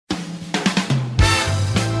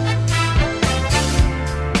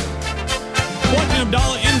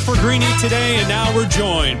Greeny today, and now we're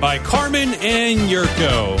joined by Carmen and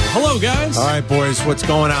Yurko. Hello, guys. All right, boys, what's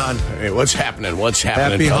going on? Hey, what's happening? What's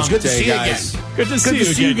happening? Happy hump Good to day, see you guys. again. Good to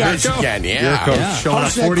see you guys Yurko. again. Yeah. Yurko showing up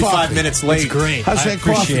How's that 45 coffee? minutes late. It's great. How's I that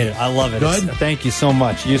appreciate coffee? it. I love it. Good? Thank you so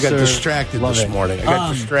much. I got distracted love this it. morning. I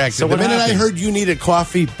got distracted. so the what minute I happened? heard you needed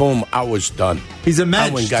coffee, boom, I was done. He's a I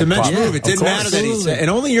mensch. went It's and a got mensch coffee. move. It Of didn't course. matter that he Absolutely. said. And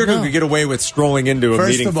only Yurko could get away with strolling into a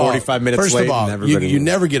First meeting of all, 45 minutes first late. of all, and everybody you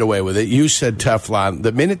never get away with it. You said Teflon.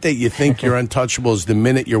 The minute that you think you're untouchable is the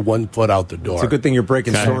minute you're 1 foot out the door. It's a good thing you're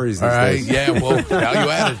breaking stories these All right, days. yeah, well, now you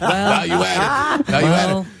add it. Now you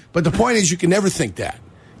add it. But the point is, you can never think that.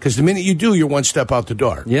 Because the minute you do, you're 1 step out the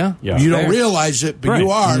door. Yeah. You don't Fair. realize it, but Right. you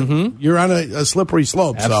are. You're on a slippery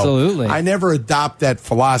slope. Absolutely. So I never adopt that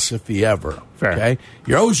philosophy ever. Fair. Okay?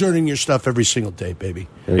 You're always earning your stuff every single day, baby.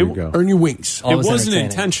 There you go. Earn your wings. It Always wasn't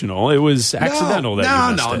entertaining. intentional. It was accidental that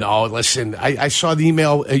you missed it. No. Listen, I saw the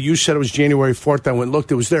email. You said it was January 4th. I went and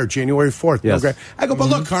looked. It was there, January 4th. Yes. Okay. I go, but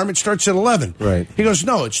look, Carmen, it starts at 11. Right. He goes,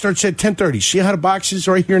 no, it starts at 10:30. See how the box is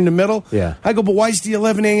right here in the middle? Yeah. I go, but why is the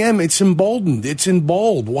 11 a.m.? It's emboldened. It's in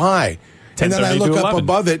bold. Why? And then I 10:30 to look up 11.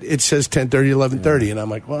 above it. It says 10:30, 11:30. And I'm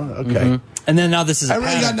like, well, okay. And then now this is a I really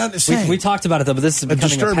pattern. got nothing to say. We talked about it, though, but this is becoming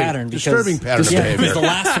disturbing- a pattern. disturbing pattern of Yeah, behavior. because the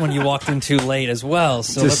last one you walked into late as well.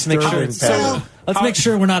 So let's make sure. Disturbing pattern. Let's make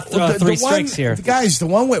sure we're not Well, three strikes here. Guys, the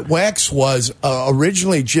one with Wex was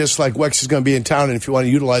originally just like Wex is going to be in town, and if you want to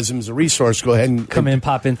utilize him as a resource, go ahead and Come in,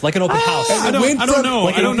 pop in, like an open house. And I it don't- went I don't from- know.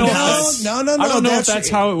 I don't know if that's- No. I don't know if that's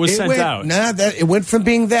how it was sent went, out. Nah, it went from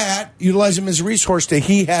being that, utilize him as a resource, to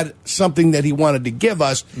he had something that he wanted to give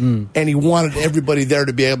us, and he wanted everybody there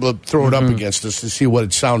to be able to throw it up against us to see what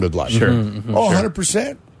it sounded like. Sure. Oh,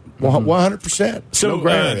 100%. 100%. So No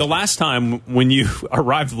gray area. the last time when you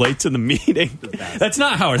arrived late to the meeting, that's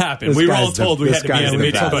not how it happened. This We were guy's all told we this had to be guy's in a the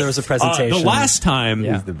meeting. best. But, There was a presentation. the last time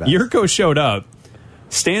Yeah. He's the best. Yurko showed up,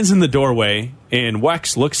 stands in the doorway, and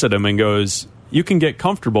Wex looks at him and goes, "You can get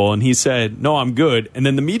comfortable." And he said, "No, I'm good." And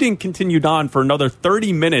then the meeting continued on for another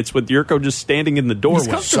 30 minutes with Yurko just standing in the doorway.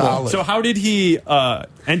 comfortable. Solid. So how did he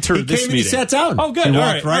enter He this came and meeting? he sat down. Oh, good. He All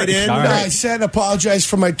walked right in. All No, right. I said, apologize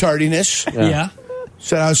for my tardiness. Yeah.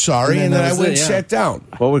 Said I was sorry, And and then then that I was went it, and yeah. sat down.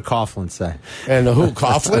 What would Coughlin say? And who?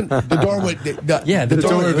 Coughlin? The door would. Yeah, the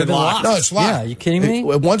door would have been locked. No, it's locked. Yeah, you kidding me?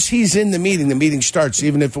 Once he's in the meeting starts,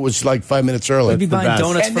 even if it was like 5 minutes early. He'd be buying best.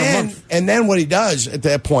 donuts And for a then, month. and then what he does at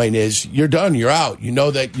that point is, you're done, you're out. You know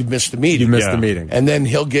that you've missed the meeting. You missed Yeah. the meeting. And then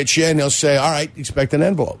he'll get you and he'll say, all right, expect an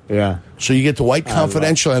envelope. Yeah. So you get the white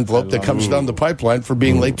confidential envelope that comes down the pipeline for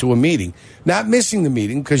being late to a meeting. Not missing the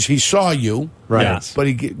meeting because he saw you. Right. Yes. But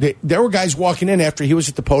there were guys walking in after he was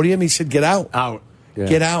at the podium. He said, get out. Out. Yeah.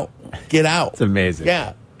 Get out. Get out. It's amazing.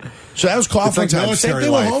 Yeah. So that was coffee It's like time. Same military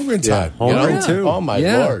thing with life. Holmgren Yeah. time. Holmgren too. Oh my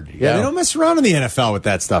Yeah. Lord. Yeah, they don't mess around in the NFL with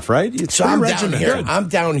that stuff, right? It's So I'm pretty down regimented. here. I'm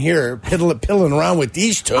down here pilling around with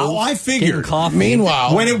these two. Oh, I Getting figured. coffee.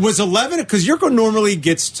 Meanwhile, When it was 11, because Yurko normally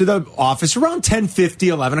gets to the office around 10:50,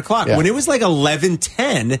 11 o'clock. Yeah. When it was like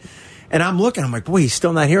 11:10, and I'm looking, I'm like, boy, he's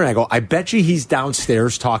still not here. And I go, I bet you he's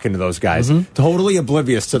downstairs talking to those guys, totally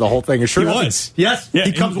oblivious to the whole thing. And sure He enough, was. Yes. Yeah,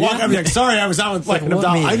 He comes yeah. walking up, I'm like, sorry, I was out with Like, him what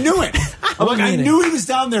down. I meeting? knew it. I'm like, I meeting? knew he was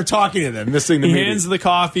down there talking to them, missing the He meeting. hands the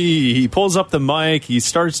coffee. He pulls up the mic. He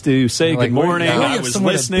starts to say Like, good morning. you I have was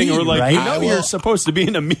somewhere to listening. be, Or like, right? you know, I will- you're supposed to be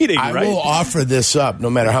in a meeting, I right? will offer this up no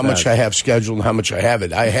matter how much I have scheduled and how much I have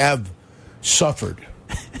it. I have suffered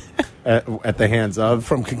At the hands of?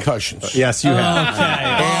 from concussions. Yes, you have.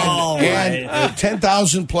 And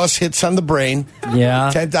 10,000 plus hits on the brain. Yeah.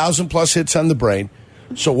 10,000 plus hits on the brain.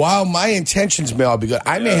 So while my intentions may all be good,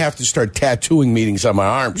 I may have to start tattooing meetings on my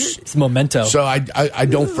arms. It's memento. So I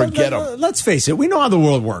don't forget them. Let's face it, we know how the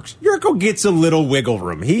world works. Yurko gets a little wiggle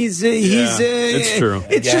room. it's true.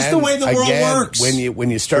 It's just the way the world works. When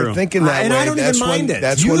you start True. thinking that And way, I don't that's even mind when it.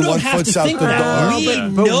 that's you when don't one have foot's to out think the that. door. We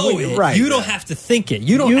but know we- it. right. You don't have to think it.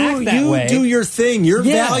 You don't act that way. do your thing. Your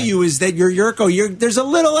Yeah. value is that you're Yurko. There's a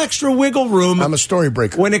little extra wiggle room. I'm a story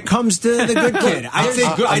breaker. when it comes to the good kid. I'd say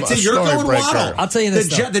I'm a Yurko and story Waddle. breaker. I'll tell you this,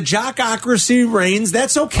 The, though. the jockocracy reigns.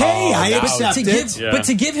 That's okay. Oh, I no. accept to it. give, Yeah. But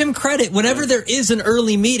to give him credit, whenever there is an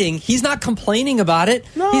early meeting, he's not complaining about it.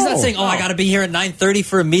 No. He's not saying, "Oh, I got to be here at 9:30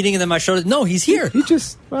 for a meeting," and then my show. No, he's here. He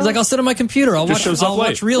just He's like, "I'll sit on my computer. I'll watch. shows up I'll late.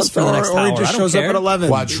 watch reels for the next or hour. he just I don't shows care. up at 11.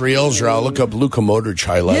 Watch reels, or I'll look up Luka Modric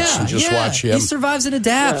highlights and just watch him. He survives and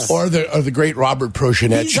adapts. Or the great Robert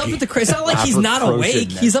Proshenetsky. He's up at the crack. It's not like he's Robert not awake.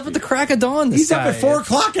 Proshenetsky. He's up at the crack of dawn. This He's up guy. at 4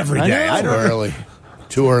 o'clock every I day. know. I don't know. early.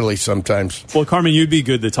 Too early sometimes. Well, Carmen, you'd be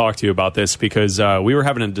good to talk to you about this because we were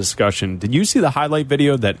having a discussion. Did you see the highlight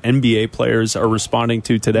video that NBA players are responding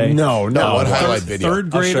to today? No. What highlight video?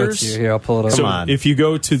 Third I'll show it graders. to you. Here, I'll pull it up. So Come on. if you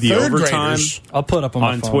go to the Third overtime graders. I'll put it up on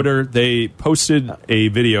my on phone. Twitter, they posted a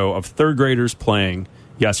video of third graders playing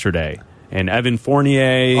yesterday. And Evan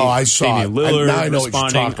Fournier, Oh, I saw Damian it. Lillard Now I know what you're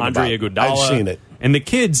responding, talking Andre about. Iguodala. I've seen it. And the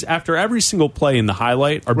kids, after every single play in the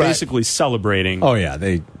highlight, are Right. basically celebrating. Oh, yeah.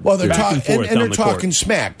 They're Well, they're Back and talking forth and down they're the court. talking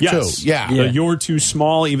smack Yes. too. Yeah. You're too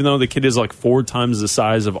small, even though the kid is like 4 times the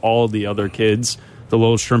size of all the other kids, the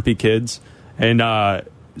little shrimpy kids. And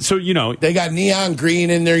so, you know, They got neon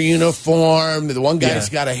green in their uniform. The one guy's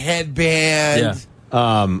got a headband. Yeah.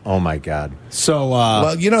 oh, my God. So,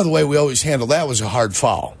 Well, you know the way we always handle that was a hard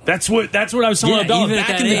foul. that's what I was telling Yeah, Abdallah even at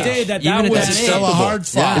back that in the age. day that Even at was that age. Still a acceptable. hard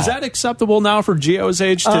foul. Is that acceptable now for Gio's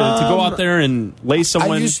age to go out there and lay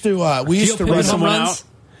someone? I used to. We used to Picking run someone runs? out.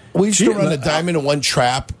 We used to run a diamond in one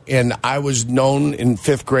trap, and I was known in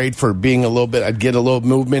 5th grade for being a little bit. I'd get a little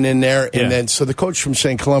movement in there, and Yeah. then so the coach from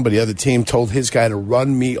St. Columba, the other team, told his guy to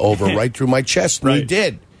run me over right through my chest, and he Right.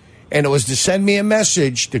 did. And it was to send me a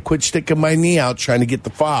message to quit sticking my knee out trying to get the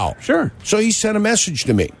foul. Sure. So he sent a message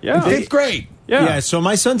to me. Yeah. In 5th grade. Yeah. so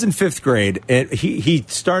my son's in 5th grade, and he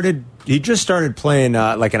just started playing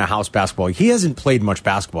like in a house basketball. He hasn't played much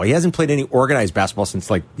basketball. He hasn't played any organized basketball since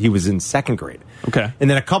like he was in 2nd grade. Okay. And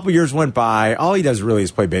then a couple years went by. All he does really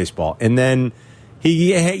is play baseball. And then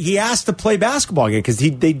he asked to play basketball again because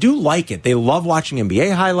they do like it. They love watching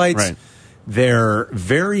NBA highlights. Right. They're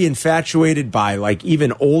very infatuated by like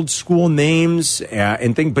even old school names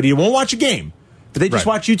and things. But he won't watch a game. But they just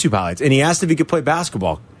Right. watch YouTube highlights. And he asked if he could play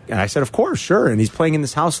basketball. And I said, of course, sure. And he's playing in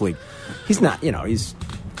this house league. He's not, he's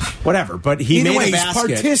whatever. But he Either made way, a he's basket.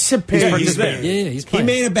 participating. He's He's there. participating. Yeah, he's He playing.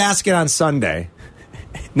 made a basket on Sunday.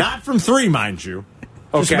 Not from 3, mind you.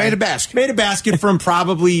 Just made a basket. Made a basket from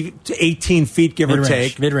probably 18 feet, give or Mid-range,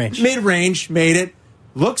 take. mid-range. Mid-range, made it.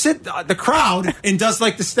 Looks at the crowd and does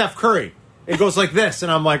like the Steph Curry. It goes like this,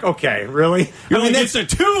 and I'm like, okay, really? You're like, it's a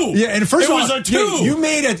 2. Yeah, and first it of all, was a 2. You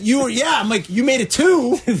made it. I'm like, you made a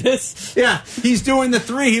 2. This. Yeah, he's doing the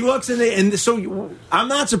 3. He looks and so I'm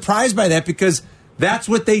not surprised by that because that's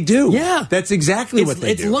what they do. Yeah. That's exactly what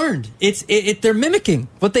they It's do. learned. They're mimicking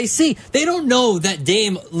what they see. They don't know that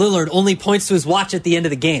Dame Lillard only points to his watch at the end of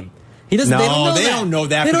the game. He doesn't. No, they don't know they that. don't know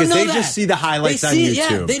that They don't because they know just that. see the highlights They on see, YouTube.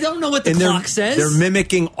 Yeah, they don't know what the And clock says. They're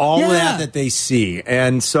mimicking all Yeah. that they see.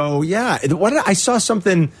 And so, yeah. I saw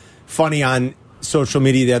something funny on social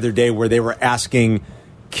media the other day where they were asking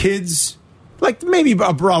kids, like maybe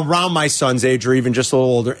around my son's age or even just a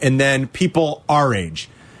little older, and then people our age.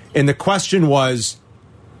 And the question was,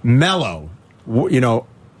 Melo,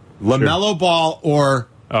 LaMelo Ball or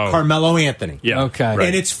Carmelo Anthony. Yeah. Okay. Right.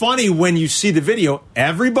 And it's funny when you see the video,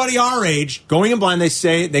 everybody our age, going in blind,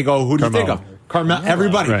 they go, who do you think Carmelo. of? Carmelo.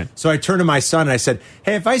 Everybody. Right. So I turned to my son and I said,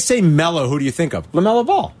 hey, if I say Melo, who do you think of? LaMelo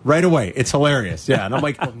Ball. Right away. It's hilarious. Yeah. And I'm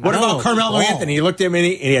like, what about Carmelo Ball. Anthony? He looked at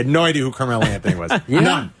me and he had no idea who Carmelo Anthony was.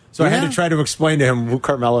 None. So I had Yeah. to try to explain to him who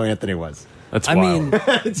Carmelo Anthony was. That's I wild. mean,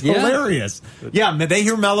 It's yeah. hilarious. Yeah, they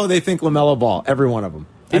hear Melo, they think LaMelo Ball. Every one of them.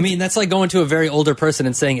 I mean, that's like going to a very older person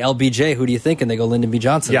and saying LBJ. Who do you think? And they go Lyndon B.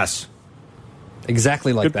 Johnson. Yes.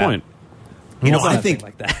 Exactly like Good that. point. You know, Something I think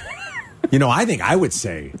like that. I think I would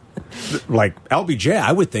say, like LBJ.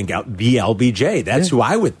 I would think be LBJ. That's who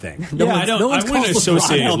I would think. Yeah, I no don't. one's I wouldn't called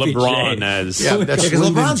associate LBJ. LeBron as. Yeah, that's because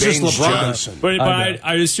Lyndon LeBron's just Baines LeBron. Johnson. But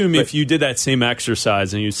I assume if you did that same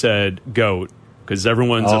exercise and you said GOAT, because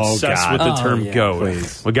everyone's Oh, obsessed God. with the Oh, term yeah. GOAT.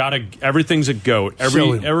 Please. We gotta. Everything's a GOAT.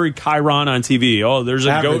 Every Chiron on TV. Oh, there's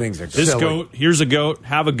a Everything's GOAT. a This silly. GOAT. Here's a GOAT.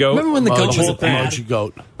 Have a GOAT. Remember when the goat was whole a bad? Emoji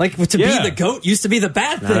goat. Like to Yeah. be the goat used to be the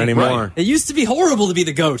bad thing. Not anymore. Right. It used to be horrible to be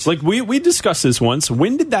the goat. Like we discussed this once.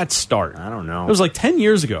 When did that start? I don't know. It was like 10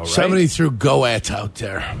 years ago, right? Somebody threw Goat out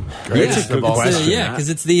there. Great. That's a good Ball. question. Yeah, because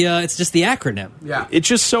it's just the acronym. Yeah. It's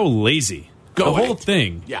just so lazy. The Goat. whole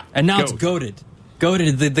thing. Yeah. And now it's Goat. goated.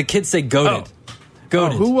 Goated. The kids say goated.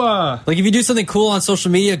 Goated. Who? Like if you do something cool on social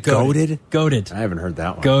media, goated. Goated. I haven't heard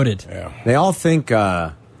that one. Goated. Yeah. They all think,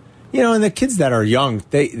 and the kids that are young,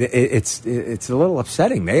 it's a little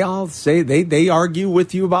upsetting. They all say they argue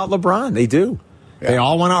with you about LeBron. They do. They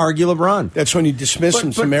all want to argue LeBron. That's when you dismiss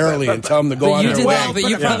them summarily and tell them to go But on you their did way. that. But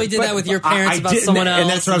you probably did that with your parents I about didn't, someone else. and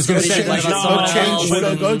that's what I was gonna somebody say. did that Like, about Go someone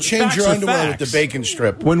else. go change Facts your are underwear facts. with the bacon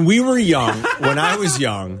strip. When we were young, when I was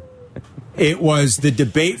young, it was the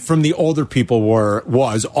debate from the older people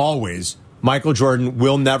was always Michael Jordan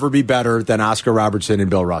will never be better than Oscar Robertson and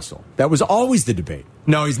Bill Russell. That was always the debate.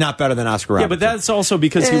 No, he's not better than Oscar Robertson. Yeah, but that's also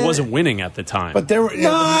because he wasn't winning at the time. But there were even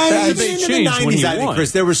in the changed when he 90s, I think, won.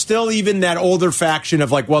 Chris, there was still even that older faction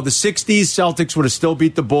of like, well, the 60s Celtics would have still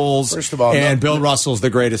beat the Bulls. First of all, and Bill Russell's the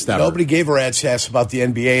greatest ever. nobody gave a rat's ass about the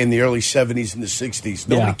NBA in the early 70s and the 60s.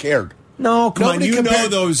 Nobody cared. No, come Nobody on, you compared- know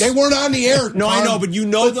those. They weren't on the air. No, I Tom. know, but you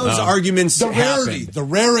know those arguments The rarity, happened. the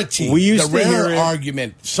rarity, We used the to hear rare it.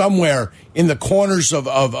 argument somewhere in the corners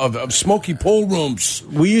of smoky pool rooms.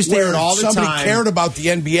 We used to hear where it all the somebody time. cared about the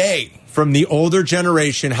NBA. From the older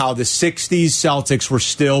generation, how the 60s Celtics were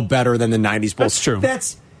still better than the 90s Bulls. That's true.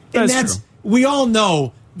 That's true. we all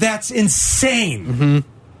know that's insane.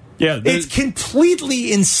 Yeah, It's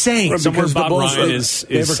completely insane. somewhere because the Bob Bulls Ryan were is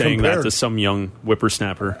never saying compared. that to some young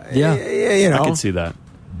whippersnapper. Yeah. You know, I could see that.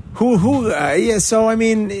 yeah. So I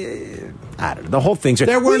mean, I don't know. The whole thing's.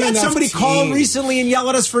 There we weren't had enough somebody call teams. recently and yell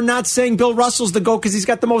at us for not saying Bill Russell's the GOAT because he's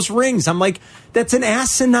got the most rings. I'm like, that's an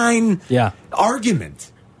asinine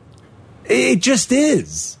argument. It just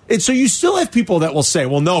is. So you still have people that will say,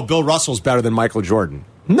 well, no, Bill Russell's better than Michael Jordan.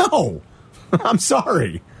 No, I'm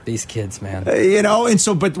sorry. These kids, man. You know, and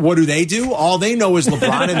so, but what do? All they know is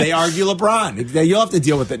LeBron, and they argue LeBron. You'll have to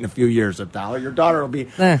deal with it in a few years, Abdallah. Your daughter will be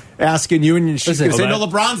asking you, and because they know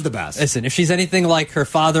LeBron's the best. Listen, if she's anything like her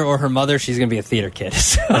father or her mother, she's going to be a theater kid.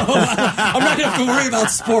 So I'm not going to have to worry about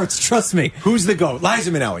sports. Trust me. Who's the GOAT? Liza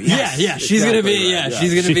Minnelli. Yes, Yeah, she's going to be. exactly right,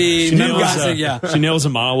 She's going to be. She memorizing, she nails a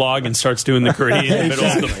monologue and starts doing the gritty in the middle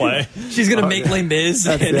of the play. She's going to make Les Mis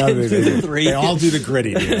and do the three. They all do the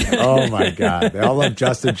gritty, dude. Oh, my God. They all love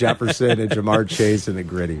Justin Jefferson and Jamar Chase and the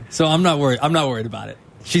gritty. So I'm not worried. I'm not worried about it.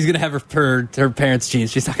 She's going to have her parents' genes.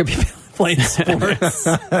 She's not going to be playing sports.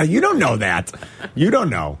 You don't know that. You don't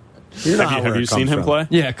know. You know Have you seen him play?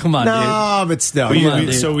 Yeah, come on, dude. No, but still. Come on, we-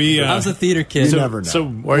 dude. so we, I was a theater kid. You never know. So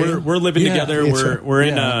we're living Yeah, together. yeah, We're sure. we're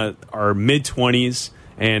in Yeah. our mid 20s,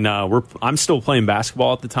 and I'm still playing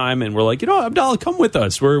basketball at the time. And we're like, Abdallah, come with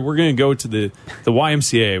us. We're gonna go to the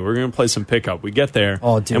YMCA. We're gonna play some pickup. We get there,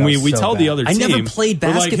 Oh, dude, and I we was so tell the bad. other I team. never played we're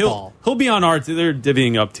like, basketball. he'll be on our. They're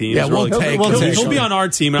divvying up teams. Yeah, We're we'll like, take he'll it. be on our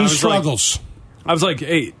team. And He I was like, struggles. I was like,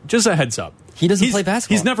 hey, just a heads up. He doesn't He's- play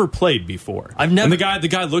basketball. He's never played before. I've never- And the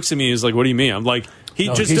guy looks at me. He's like, "What do you mean?" I'm like,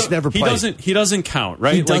 he's never he played. doesn't count,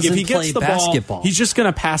 right? He like if he doesn't gets play the basketball. ball, he's just going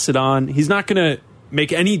to pass it on. He's not going to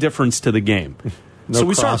make any difference to the game. So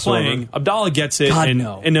we start crossover. playing. Abdallah gets it, God,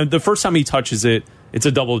 and no. the first time he touches it, it's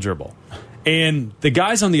a double dribble, and the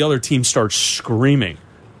guys on the other team start screaming.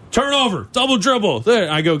 Turnover, double dribble.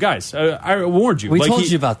 There, I go, guys. I warned you. We told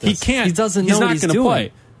you about this. He can't. He doesn't He's know what not he's gonna doing.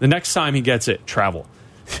 play. The next time he gets it, travel.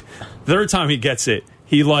 Third time he gets it,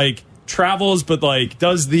 he travels, but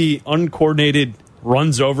does the uncoordinated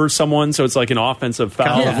runs over someone, so it's like an offensive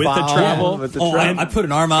foul Yeah. with the Foul, travel. yeah, with the Oh, travel. I put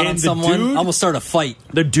an arm out on And the someone. dude- I almost start a fight.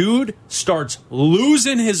 The dude starts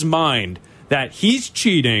losing his mind that he's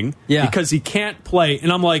cheating Yeah. because he can't play.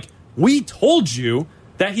 And I'm like, we told you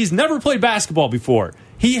that he's never played basketball before.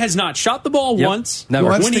 He has not shot the ball Yep. once. Never.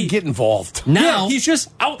 Wants When to he get involved. Now Yeah, he's just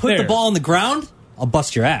out put there. the ball on the ground. I'll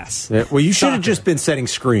bust your ass. Yeah, well, you should have Soccer. just been setting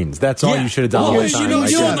screens. That's all Yeah. you should have done all Well, the you time. know,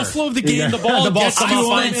 Like you're that. on the flow of the game. The ball, The ball gets comes to off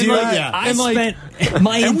him, on you, and yeah. I like- spent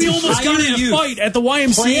my and we almost got in entire a youth fight at the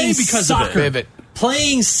YMCA playing because soccer. of it. Pivot.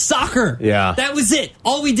 Playing soccer. Yeah. That was it.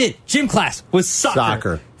 All we did. Gym class was soccer.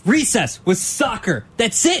 Soccer. Recess was soccer.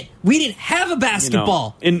 That's it. We didn't have a You know,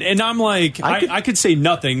 basketball. and I'm like, I could say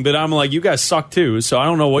nothing, but I'm like, you guys suck too. So I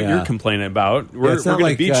don't know what Yeah. you're complaining about. Yeah, We're it's not going to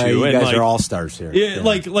like beat you. you and guys are all stars here. Yeah,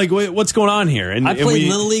 like what's going on here? And I and played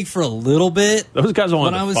Little League for a little bit. Those guys wanted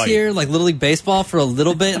when to I was fight. here, like Little League baseball for a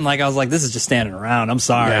little bit, and I was like, this is just standing around. I'm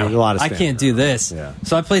sorry. Yeah, a lot of I standing can't do this. Yeah.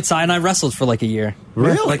 So I played side and I wrestled for like a year.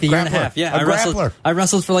 Really? Like a year and a Grappler. half. Yeah. A I wrestled. grappler. I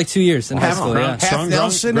wrestled for like 2 years in high school. Yeah. Half Strong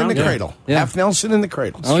Nelson in the ground cradle. Yeah. Half Nelson in the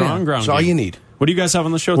cradle. Oh, yeah. Strong ground. That's all game. you need. What do you guys have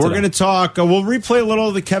on the show We're today? going to talk. We'll replay a little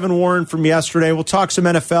of the Kevin Warren from yesterday. We'll talk some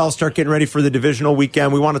NFL, start getting ready for the divisional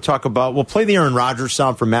weekend. We want to talk about, we'll play the Aaron Rodgers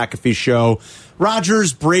sound from McAfee's show.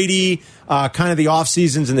 Rodgers, Brady, kind of the off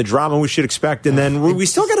seasons and the drama we should expect. And then we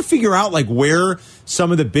still got to figure out where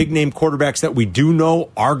some of the big name quarterbacks that we do know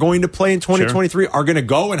are going to play in 2023 are going to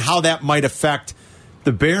go and how that might affect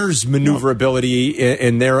the Bears' maneuverability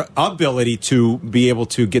and their ability to be able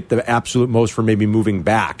to get the absolute most for maybe moving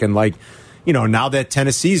back. And now that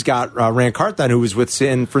Tennessee's got Rand Carthon, who was with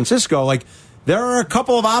San Francisco, there are a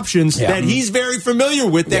couple of options that he's very familiar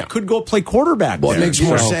with that could go play quarterback. Well, it there. makes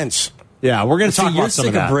more So, sense. Yeah, we're going to See, talk you're about some sick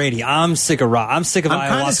of that. Brady. I'm sick of Rob. I'm sick of I'm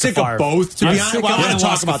kind ayahuasca of sick Favre. of both, to be I'm honest. sick Well, of I want to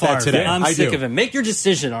talk ayahuasca about that Favre. today. I'm I sick do. of it. Make your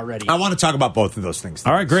decision already. I want to talk about both of those things.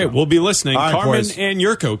 All right, great. We'll be listening. All right, Carmen boys. and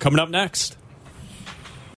Yurko coming up next.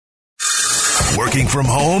 Working from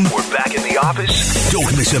home? We're back in the office?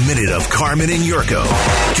 Don't miss a minute of Carmen and Yurko.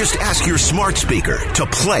 Just ask your smart speaker to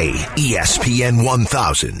play ESPN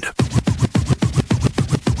 1000.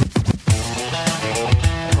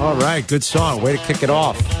 All right, good song. Way to kick it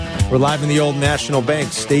off. We're live in the old National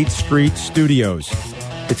Bank State Street Studios.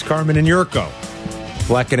 It's Carmen and Yurko.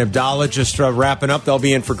 Black and Abdallah just wrapping up. They'll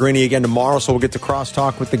be in for Greeny again tomorrow, so we'll get to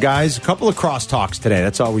crosstalk with the guys. A couple of crosstalks today.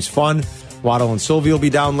 That's always fun. Waddle and Sylvie will be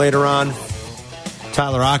down later on.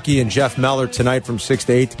 Tyler Aki and Jeff Meller tonight from 6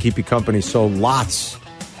 to 8 to keep you company. So lots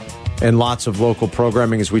and lots of local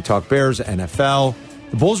programming as we talk Bears, NFL.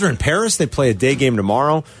 The Bulls are in Paris. They play a day game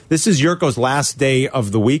tomorrow. This is Yurko's last day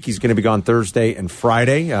of the week. He's going to be gone Thursday and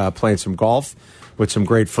Friday playing some golf with some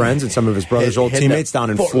great friends and some of his brother's old teammates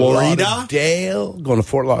down in Florida. Going to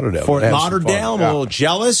Fort Lauderdale. Fort Lauderdale. I'm a little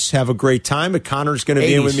jealous. Have a great time. But Connor's going to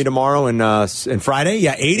be in with me tomorrow and Friday.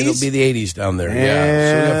 Yeah, 80s. It'll be the 80s down there.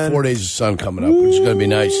 Yeah. So we got 4 days of sun coming up, which is going to be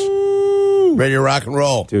nice. Ready to rock and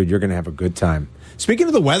roll. Dude, you're going to have a good time. Speaking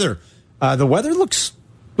of the weather looks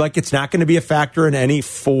like it's not going to be a factor in any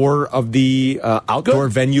 4 of the outdoor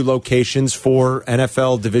venue locations for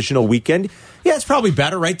NFL divisional weekend. Yeah, it's probably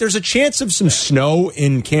better, right? There's a chance of some snow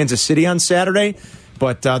in Kansas City on Saturday,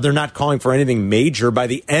 but they're not calling for anything major. By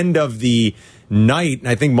the end of the night, and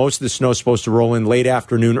I think most of the snow is supposed to roll in late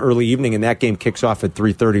afternoon, early evening, and that game kicks off at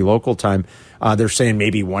 3:30 local time. They're saying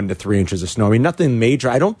maybe 1 to 3 inches of snow. I mean, nothing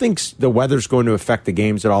major. I don't think the weather's going to affect the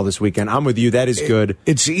games at all this weekend. I'm with you. That is good.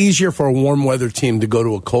 It's easier for a warm weather team to go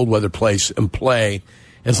to a cold weather place and play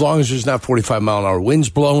as long as there's not 45-mile-an-hour winds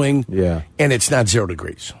blowing and it's not 0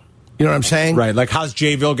 degrees. You know what I'm saying? Right. Like, how's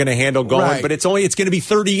Jayville going to handle going? Right. But it's going to be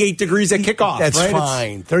 38 degrees at kickoff. That's right?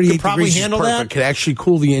 fine. 38 probably degrees handle is perfect. that. Could actually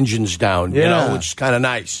cool the engines down, you know, which is kind of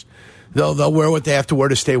nice. They'll wear what they have to wear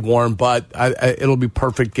to stay warm, but it'll be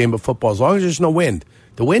perfect game of football as long as there's no wind.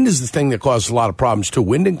 The wind is the thing that causes a lot of problems, too.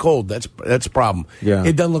 Wind and cold, that's a problem. Yeah.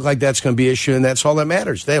 It doesn't look like that's going to be an issue, and that's all that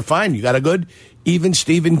matters. They're fine. You got a good,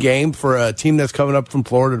 even-Steven game for a team that's coming up from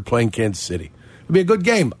Florida to play in Kansas City. It'll be a good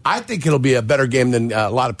game. I think it'll be a better game than a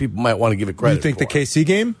lot of people might want to give it credit for. You think the KC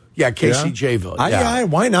game? Yeah, KC-Jayville. Yeah,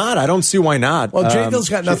 why not? I don't see why not. Well, Jayville's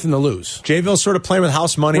got nothing to lose. Jayville's sort of playing with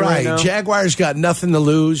house money right now. Jaguars got nothing to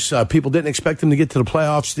lose. People didn't expect them to get to the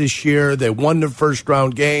playoffs this year. They won the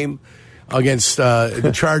first-round game against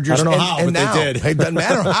the Chargers. I don't know how, but now, they did. It doesn't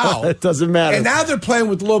matter how. It doesn't matter. And now they're playing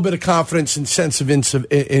with a little bit of confidence and sense of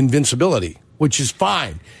invincibility, which is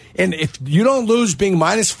fine. And if you don't lose being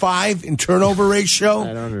 -5 in turnover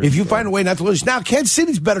ratio, if you find a way not to lose. Now, Kansas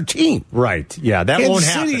City's a better team. Right. Yeah, that won't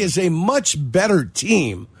happen. Kansas City is a much better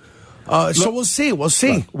team. So we'll see. We'll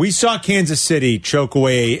see. Look, we saw Kansas City choke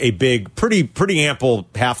away a big, pretty ample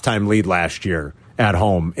halftime lead last year at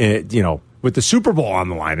home, with the Super Bowl on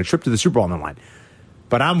the line, a trip to the Super Bowl on the line.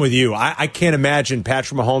 But I'm with you. I can't imagine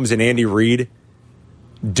Patrick Mahomes and Andy Reid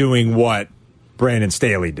doing what Brandon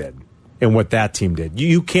Staley did and what that team did.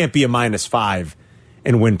 You can't be a -5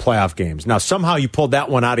 and win playoff games. Now, somehow you pulled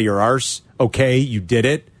that one out of your arse. Okay, you did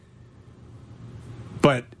it.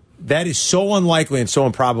 But that is so unlikely and so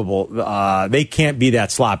improbable. They can't be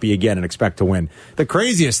that sloppy again and expect to win. The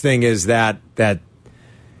craziest thing is that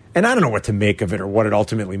and I don't know what to make of it or what it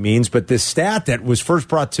ultimately means, but this stat that was first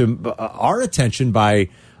brought to our attention by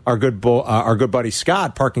our good buddy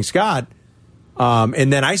Scott, Parking Scott,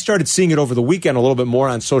 and then I started seeing it over the weekend a little bit more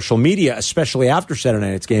on social media, especially after Saturday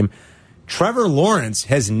night's game. Trevor Lawrence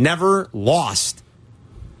has never lost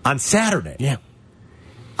on Saturday. Yeah.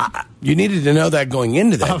 You needed to know that going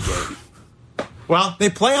into that game. Well, they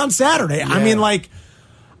play on Saturday. Yeah. I mean,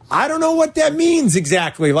 I don't know what that means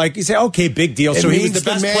exactly. Like, you say, okay, big deal. So he was the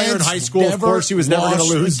best player in high school. Of course, he was never going to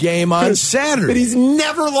lose the game on Saturday. But he's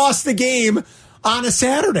never lost the game on a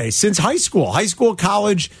Saturday since high school,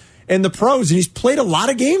 college, and the pros. And he's played a lot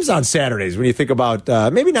of games on Saturdays when you think about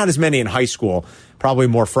maybe not as many in high school, probably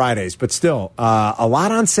more Fridays, but still a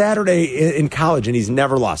lot on Saturday in college, and he's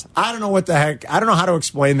never lost. I don't know what the heck. I don't know how to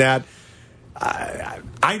explain that.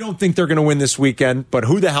 I don't think they're going to win this weekend, but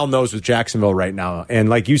who the hell knows with Jacksonville right now? And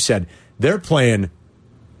like you said, they're playing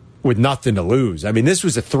with nothing to lose. I mean, this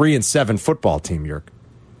was a 3-7 football team, Yerk.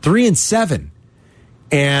 3-7.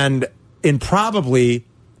 And in probably,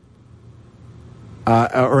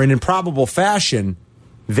 or in improbable fashion,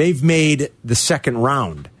 they've made the second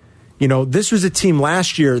round. This was a team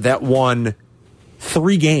last year that won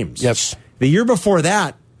 3 games. Yes. The year before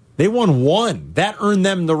that, they won 1. That earned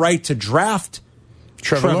them the right to draft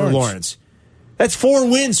Trevor Lawrence. That's 4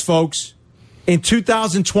 wins, folks, in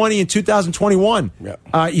 2020 and 2021. Yeah.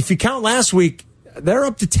 If you count last week, they're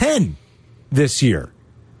up to 10 this year.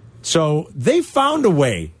 So they found a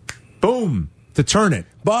way, boom, to turn it.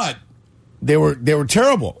 But They were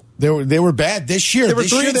terrible. They were bad this year.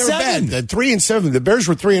 This year they were bad. 3-7. The Bears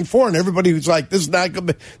were 3-4, and everybody was like, "This is not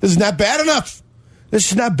good. This is not bad enough.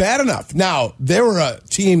 This is not bad enough." Now they were a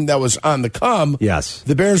team that was on the come. Yes,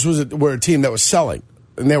 the Bears were a team that was selling,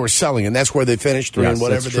 and they were selling, and that's where they finished. Yes, and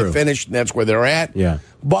whatever they finished, and that's where they're at. Yeah.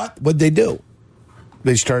 But what they do,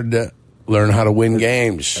 they started to learn how to win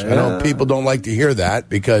games. I know people don't like to hear that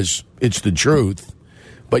because it's the truth,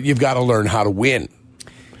 but you've got to learn how to win.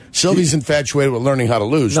 Sylvie's infatuated with learning how to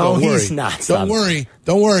lose. No, Don't worry. He's not. Don't worry.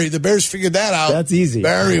 Don't worry. The Bears figured that out. That's easy.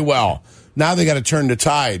 Very well. Now they got to turn the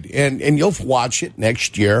tide. And you'll watch it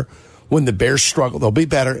next year when the Bears struggle. They'll be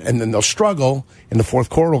better, and then they'll struggle, and the fourth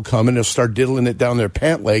quarter will come, and they'll start diddling it down their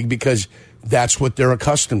pant leg because that's what they're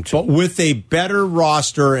accustomed to. But with a better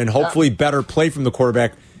roster and hopefully better play from the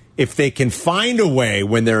quarterback, if they can find a way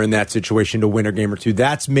when they're in that situation to win a game or two,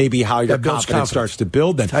 that's maybe how your confidence starts to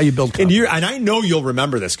build. Then how you build confidence. And I know you'll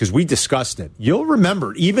remember this because we discussed it. You'll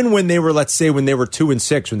remember even when they were, let's say, when they were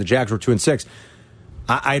 2-6, when the Jags were 2-6.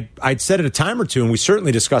 I'd said it a time or two, and we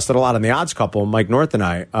certainly discussed it a lot on the Odds Couple. Mike North and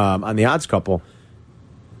I on the Odds Couple.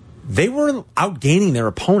 They were outgaining their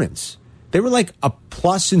opponents. They were like a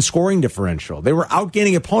plus in scoring differential. They were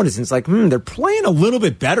outgaining opponents. And it's like, they're playing a little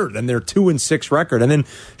bit better than their 2-6 record. And then,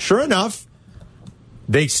 sure enough,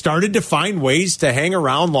 they started to find ways to hang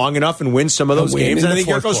around long enough and win some of those games. And I think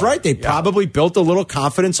Yurko's right. They probably built a little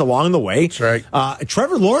confidence along the way. That's right.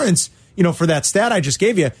 Trevor Lawrence, for that stat I just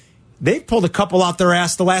gave you, they've pulled a couple out their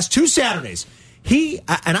ass the last 2 Saturdays.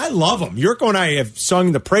 And I love him. Yurko and I have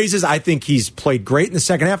sung the praises. I think he's played great in the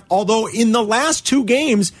second half. Although in the last 2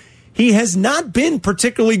 games, he has not been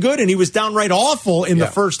particularly good, and he was downright awful in the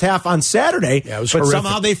first half on Saturday. Yeah, it was but horrific.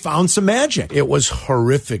 Somehow they found some magic. It was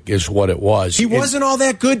horrific is what it was. He wasn't all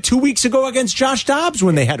that good 2 weeks ago against Josh Dobbs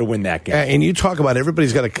when they had to win that game. And you talk about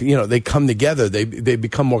everybody's got to, they come together. They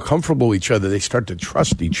become more comfortable with each other. They start to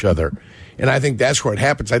trust each other. And I think that's where it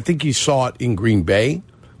happens. I think you saw it in Green Bay,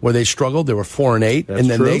 where they struggled. They were 4-8, and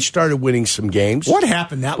then they started winning some games. What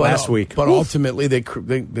happened last week? But ultimately,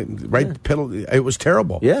 penalty. It was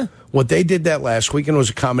terrible. Yeah. What they did that last weekend was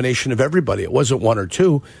a combination of everybody. It wasn't 1 or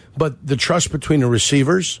 2, but the trust between the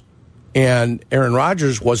receivers and Aaron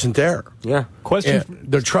Rodgers wasn't there. Yeah.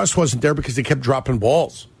 Their trust wasn't there because they kept dropping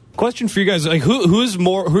balls. Question for you guys: like, who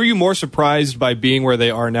are you more surprised by being where they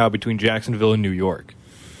are now between Jacksonville and New York?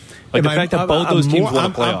 Like the fact that both those teams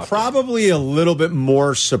won a playoff. I'm probably a little bit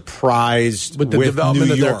more surprised with the development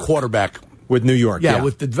New of York. their quarterback. With New York, yeah,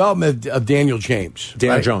 with the development of Daniel Jones.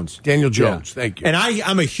 Daniel Jones, thank you. And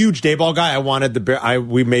I'm a huge Daboll guy. I wanted the Bears.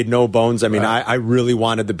 We made no bones. I mean, I really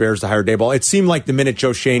wanted the Bears to hire Daboll. It seemed like the minute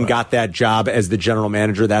Joe Schoen got that job as the general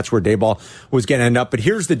manager, that's where Daboll was going to end up. But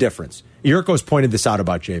here's the difference. Yurko's pointed this out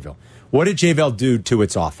about J-Ville. What did J-Ville do to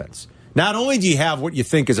its offense? Not only do you have what you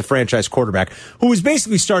think is a franchise quarterback who was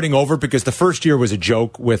basically starting over because the first year was a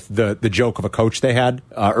joke with the joke of a coach they had,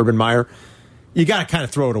 Urban Meyer. You got to kind of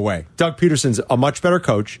throw it away. Doug Peterson's a much better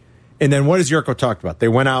coach. And then what has Yurko talked about? They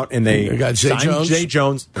went out and they got signed Zay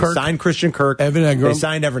Jones, signed Christian Kirk, Evan Engram. They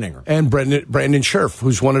signed Evan Engram. And Brandon Scherf,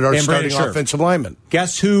 who's one of our starting offensive linemen.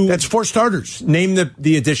 Guess who? That's 4 starters. Name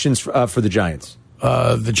the additions for the Giants.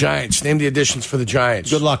 The Giants. Name the additions for the Giants.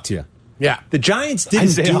 Good luck to you. Yeah. The Giants didn't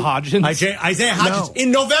Isaiah Hodgins. Isaiah Hodgins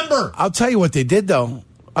in November. I'll tell you what they did, though.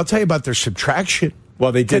 I'll tell you about their subtraction.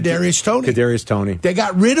 Well, they did. Kadarius Toney. They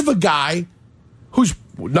got rid of a guy who's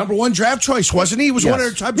number 1 draft choice, wasn't he? He was one of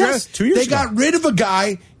their top drafts. 2 years ago. They got rid of a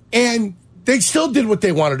guy, and they still did what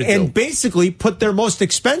they wanted to do. And basically put their most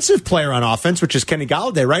expensive player on offense, which is Kenny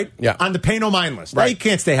Golladay, right? Yeah. On the pay no mind list. Right. Now, he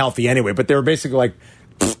can't stay healthy anyway, but they were basically like,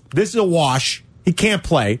 this is a wash. He can't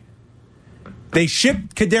play. They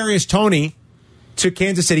shipped Kadarius Toney to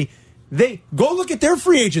Kansas City. They go look at their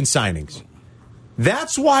free agent signings.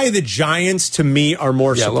 That's why the Giants, to me, are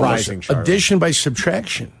more surprising. Addition by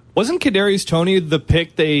subtraction. Wasn't Kadarius Toney the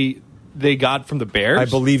pick they got from the Bears? I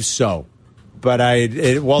believe so. But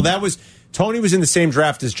that was Toney was in the same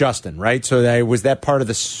draft as Justin, right? So was that part of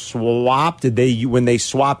the swap? When they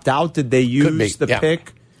swapped out, did they use the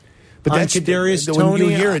pick? But that's Kadarius Toney. When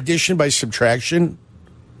you hear addition by subtraction,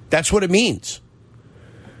 that's what it means.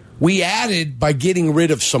 We added by getting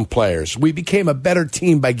rid of some players. We became a better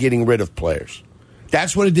team by getting rid of players.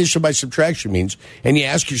 That's what addition by subtraction means. And you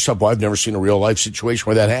ask yourself, well, I've never seen a real-life situation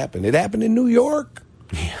where that happened. It happened in New York.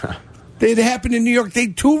 Yeah. It happened in New York. They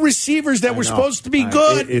had 2 receivers that were supposed to be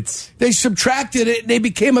good. They subtracted it, and they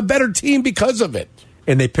became a better team because of it.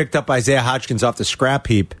 And they picked up Isaiah Hodgins off the scrap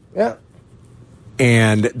heap. Yeah.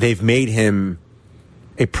 And they've made him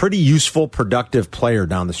a pretty useful, productive player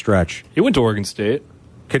down the stretch. He went to Oregon State.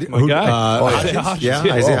 Isaiah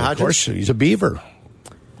Hodgins. Of course, he's a Beaver.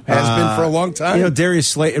 Has been for a long time. You know, Darius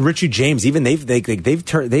Slay, Richie James. Even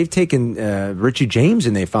they've taken Richie James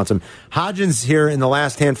and they found some Hodgins here in the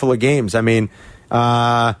last handful of games. I mean,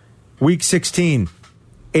 week 16,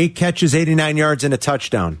 8 catches, 89 yards, and a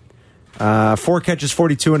touchdown. 4 catches,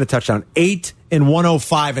 42 and a touchdown. 8 and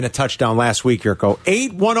 105 and a touchdown last week, Yurko.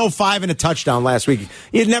 8, 105 and a touchdown last week.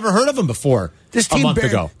 You'd never heard of him before. This team a month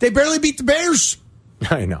ago. They barely beat the Bears.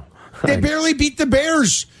 I know. They barely beat the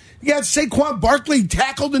Bears. You got Saquon Barkley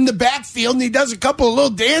tackled in the backfield, and he does a couple of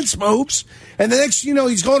little dance moves. And the next,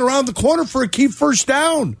 he's going around the corner for a key first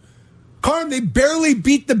down. Carm, they barely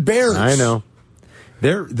beat the Bears. I know.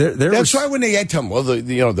 That's why when they tell them, what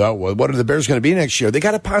are the Bears going to be next year? They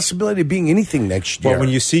got a possibility of being anything next year. Well, when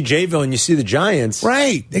you see Jayville and you see the Giants.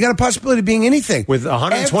 Right. They got a possibility of being anything. With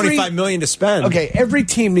 $125 million to spend. Okay, every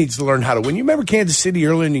team needs to learn how to win. You remember Kansas City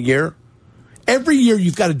early in the year? Every year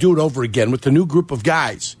you've got to do it over again with the new group of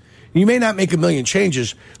guys. You may not make a million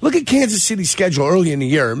changes. Look at Kansas City's schedule early in the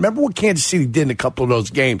year. Remember what Kansas City did in a couple of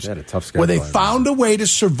those games? They had a tough schedule. Where they found a way to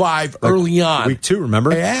survive early on. Week 2,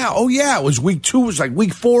 remember? Yeah. Oh, yeah. It was week 2. It was like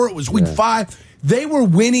week 4. It was week 5. They were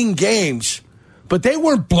winning games, but they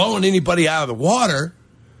weren't blowing anybody out of the water.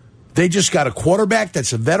 They just got a quarterback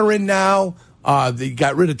that's a veteran now. They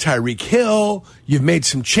got rid of Tyreek Hill. You've made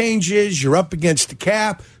some changes. You're up against the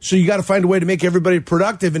cap. So you got to find a way to make everybody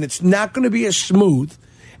productive, and it's not going to be as smooth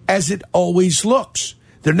as it always looks.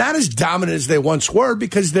 They're not as dominant as they once were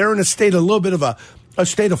because they're in a little bit of a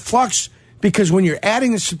state of flux, because when you're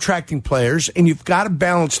adding and subtracting players and you've got to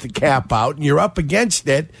balance the cap out and you're up against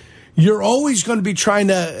it, you're always going to be trying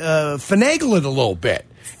to finagle it a little bit.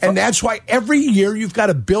 And that's why every year you've got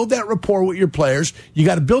to build that rapport with your players. You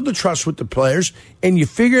got to build the trust with the players, and you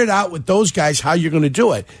figure it out with those guys how you're going to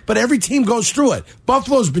do it. But every team goes through it.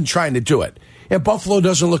 Buffalo's been trying to do it. And Buffalo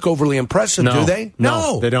doesn't look overly impressive, do they?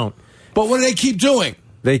 No, they don't. But what do they keep doing?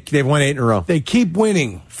 They've won 8 in a row. They keep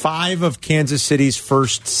winning. 5 of Kansas City's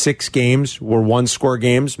first 6 games were 1-score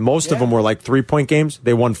games. Most of them were like 3-point games.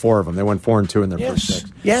 They won 4 of them. They won 4 and 2 in their first 6.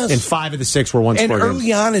 Yes. And 5 of the 6 were 1-score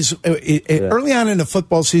games. And early on in the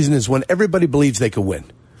football season is when everybody believes they could win.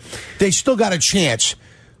 They still got a chance.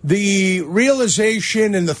 The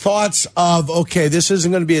realization and the thoughts of, okay, this isn't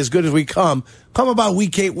going to be as good as we come about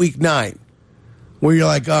week 8, week 9. Where you're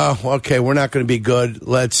like, oh, okay, we're not going to be good.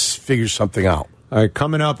 Let's figure something out. All right,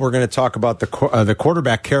 coming up, we're going to talk about the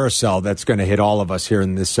quarterback carousel that's going to hit all of us here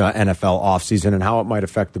in this NFL offseason and how it might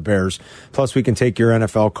affect the Bears. Plus, we can take your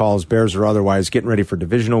NFL calls, Bears or otherwise, getting ready for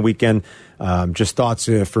divisional weekend. Just thoughts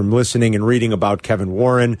from listening and reading about Kevin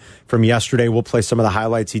Warren from yesterday. We'll play some of the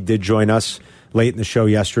highlights. He did join us late in the show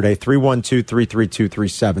yesterday.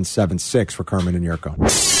 312-332-3776 for Carmen and Yurko.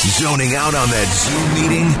 Zoning out on that Zoom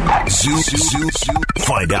meeting? Zoom.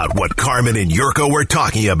 Find out what Carmen and Yurko were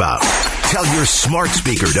talking about. Tell your smart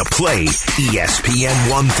speaker to play ESPN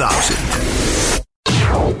 1000. I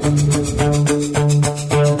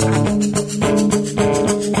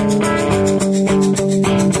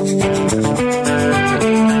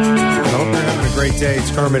hope you're having a great day.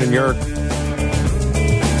 It's Carmen and Yurko.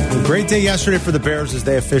 Great day yesterday for the Bears as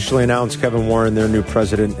they officially announced Kevin Warren, their new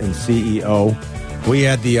president and CEO. We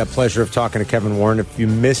had the pleasure of talking to Kevin Warren. If you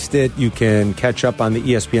missed it, you can catch up on the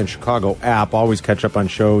ESPN Chicago app. Always catch up on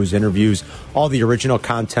shows, interviews, all the original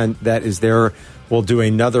content that is there. We'll do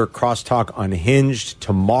another Crosstalk Unhinged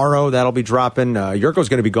tomorrow. That'll be dropping. Yurko's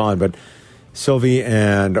going to be gone, but Sylvie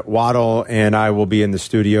and Waddle and I will be in the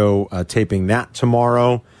studio taping that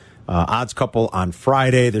tomorrow. Odds Couple on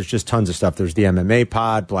Friday. There's just tons of stuff. There's the MMA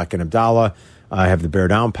pod, Black and Abdallah. I have the Bear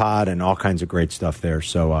Down pod and all kinds of great stuff there.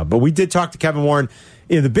 So, but we did talk to Kevin Warren.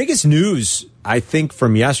 The biggest news, I think,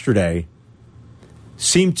 from yesterday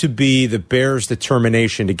seemed to be the Bears'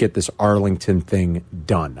 determination to get this Arlington thing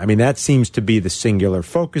done. I mean, that seems to be the singular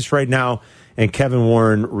focus right now, and Kevin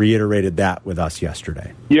Warren reiterated that with us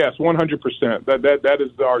yesterday. Yes, 100%. That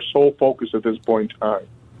is our sole focus at this point in time.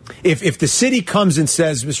 If the city comes and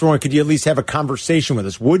says, Mr. Warren, could you at least have a conversation with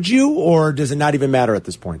us? Would you, or does it not even matter at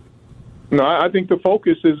this point? No, I think the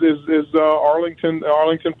focus is Arlington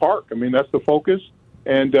Park. I mean, that's the focus.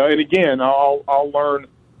 And again, I'll learn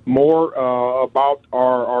more about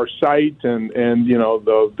our site and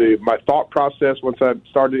my thought process once I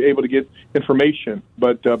started able to get information.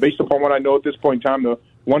 But based upon what I know at this point in time, the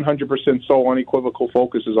 100% sole unequivocal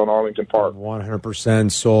focus is on Arlington Park.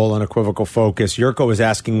 100% sole unequivocal focus. Yurko was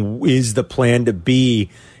asking, is the plan to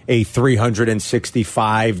be a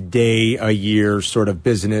 365-day-a-year sort of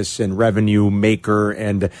business and revenue maker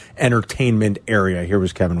and entertainment area? Here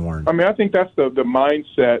was Kevin Warren. I mean, I think that's the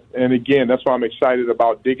mindset. And again, that's why I'm excited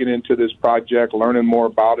about digging into this project, learning more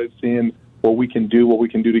about it, seeing what we can do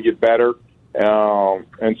to get better.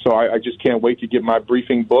 And so I just can't wait to get my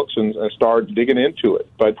briefing books and start digging into it.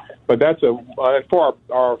 But that's for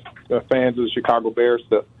our fans of the Chicago Bears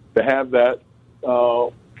to have that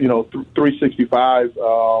 365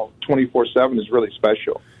 24/7 is really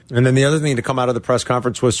special. And then the other thing to come out of the press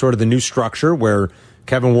conference was sort of the new structure where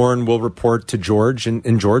Kevin Warren will report to George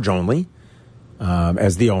and George only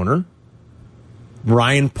as the owner.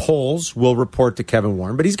 Ryan Poles will report to Kevin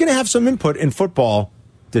Warren, but he's going to have some input in football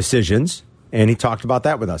decisions, and he talked about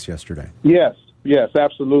that with us yesterday. Yes,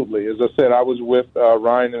 absolutely. As I said, I was with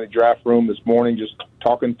Ryan in the draft room this morning just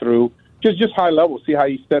talking through just high level, see how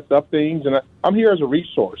he sets up things, and I'm here as a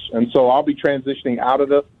resource, and so I'll be transitioning out of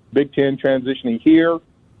the Big Ten, transitioning here.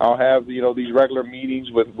 I'll have these regular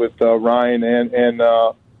meetings with Ryan and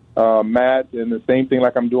Matt, and the same thing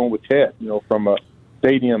like I'm doing with Ted. From a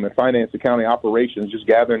stadium and finance, accounting, operations, just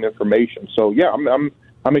gathering information. So yeah,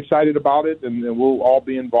 I'm excited about it, and we'll all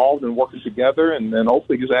be involved and working together, and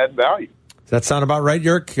hopefully just add value. Does that sound about right,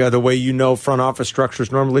 Yerk? The way front office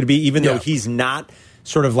structures normally to be, even though he's not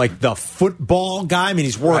sort of like the football guy. I mean,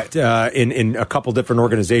 he's worked in a couple different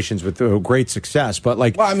organizations with great success. But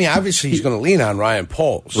obviously he's going to lean on Ryan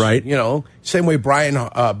Poles, right? Same way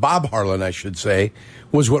Bob Harlan, I should say,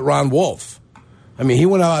 was with Ron Wolf. I mean, he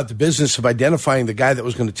went out the business of identifying the guy that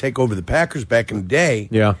was going to take over the Packers back in the day.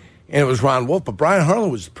 Yeah. And it was Ron Wolf, but Brian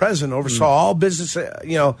Harlan was the president, oversaw all business,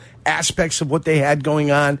 aspects of what they had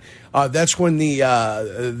going on. That's when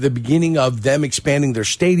the beginning of them expanding their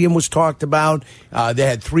stadium was talked about. They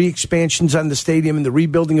had 3 expansions on the stadium and the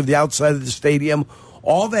rebuilding of the outside of the stadium.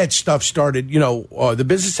 All that stuff started, the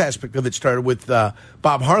business aspect of it started with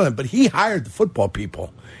Bob Harlan, but he hired the football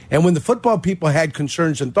people. And when the football people had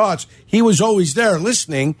concerns and thoughts, he was always there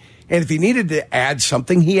listening. And if he needed to add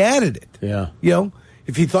something, he added it. Yeah.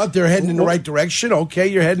 If you thought they're heading in the right direction, okay,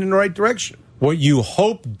 you're heading in the right direction. What you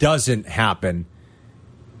hope doesn't happen,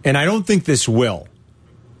 and I don't think this will,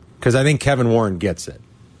 because I think Kevin Warren gets it.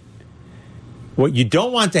 What you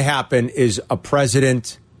don't want to happen is a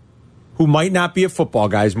president who might not be a football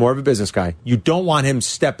guy, is more of a business guy. You don't want him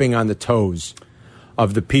stepping on the toes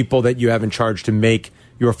of the people that you have in charge to make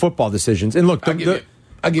your football decisions. And look,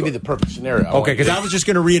 I'll give you the perfect scenario. Okay, because I was just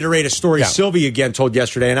going to reiterate a story Sylvie again told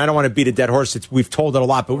yesterday, and I don't want to beat a dead horse. We've told it a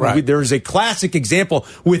lot, but there is a classic example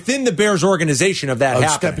within the Bears organization of that happening.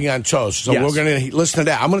 Stepping on toes. So we're going to listen to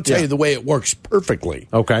that. I'm going to tell you the way it works perfectly.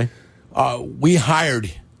 Okay. We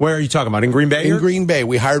hired... Where are you talking about? In Green Bay? In Green Bay.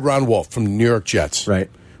 We hired Ron Wolf from the New York Jets.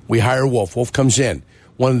 Right. We hire Wolf. Wolf comes in.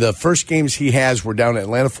 One of the first games he has, we're down at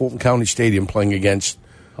Atlanta Fulton County Stadium playing against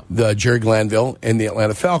the Jerry Glanville and the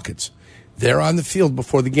Atlanta Falcons. They're on the field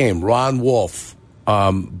before the game. Ron Wolf,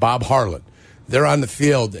 Bob Harlan. They're on the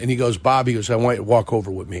field, and he goes, Bob, I want you to walk over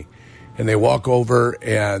with me. And they walk over,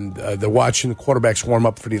 and they're watching the quarterbacks warm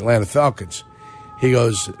up for the Atlanta Falcons. He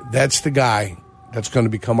goes, that's the guy that's going to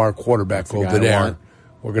become our quarterback over there.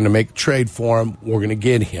 We're going to make a trade for him. We're going to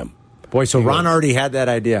get him. Boy, so Ron already had that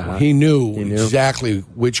idea, huh? He knew exactly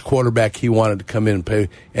which quarterback he wanted to come in and play,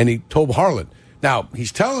 and he told Harlan. Now,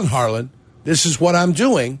 he's telling Harlan, this is what I'm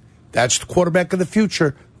doing. That's the quarterback of the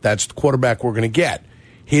future. That's the quarterback we're going to get.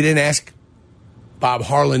 He didn't ask Bob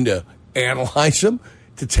Harlan to analyze him,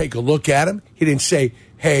 to take a look at him. He didn't say,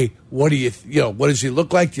 hey, what does he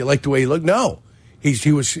look like? Do you like the way he looked? No.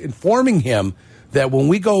 He was informing him that when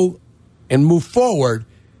we go and move forward,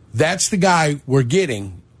 that's the guy we're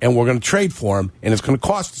getting, and we're going to trade for him, and it's going to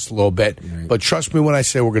cost us a little bit. Right. But trust me when I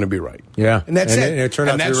say we're going to be right. Yeah. And that's it. It turned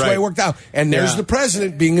out and that's the way it worked out. And there's the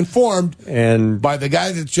president being informed by the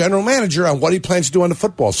guy that's general manager on what he plans to do on the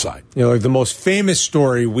football side. The most famous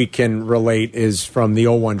story we can relate is from the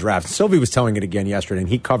 01 draft. Sylvie was telling it again yesterday, and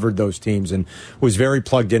he covered those teams and was very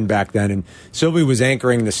plugged in back then. And Sylvie was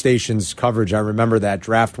anchoring the station's coverage. I remember that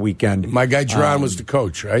draft weekend. My guy Geron was the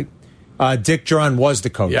coach, right? Dick Geron was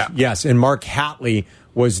the coach. Yeah. Yes, and Mark Hatley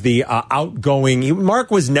was the outgoing.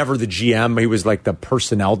 Mark was never the GM. He was like the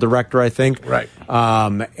personnel director, I think. Right.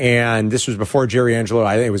 And this was before Jerry Angelo.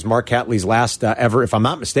 I think it was Mark Hatley's last ever, if I'm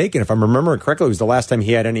not mistaken, if I'm remembering correctly, it was the last time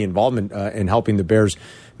he had any involvement in helping the Bears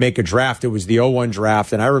make a draft. It was the 01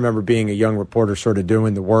 draft, and I remember being a young reporter sort of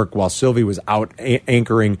doing the work while Sylvie was out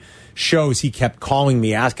anchoring shows. He kept calling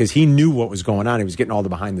me, because he knew what was going on. He was getting all the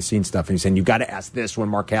behind-the-scenes stuff, and he's saying, you got to ask this when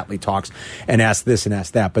Mark Hatley talks, and ask this and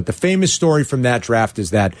ask that. But the famous story from that draft is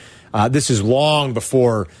that this is long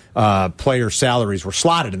before player salaries were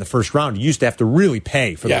slotted in the first round. You used to have to really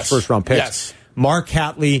pay for those first-round picks. Yes. Mark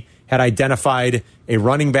Hatley had identified a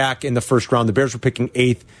running back in the first round. The Bears were picking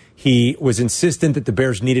 8th. He was insistent that the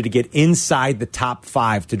Bears needed to get inside the top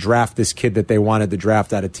 5 to draft this kid that they wanted to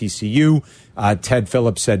draft out of TCU. Ted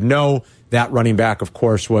Phillips said no. That running back, of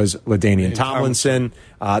course, was LaDainian Tomlinson.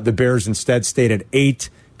 The Bears instead stayed at 8.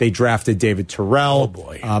 They drafted David Terrell. Oh,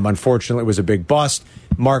 boy. Unfortunately, it was a big bust.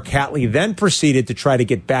 Mark Hatley then proceeded to try to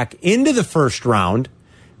get back into the first round,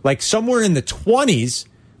 like somewhere in the 20s,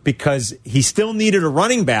 because he still needed a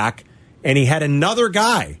running back, and he had another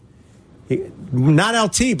guy. Not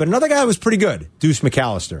LT, but another guy that was pretty good, Deuce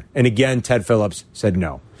McAllister. And again, Ted Phillips said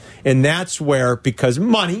no. And that's where, because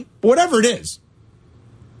money, whatever it is,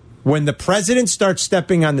 when the president starts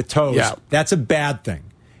stepping on the toes, that's a bad thing.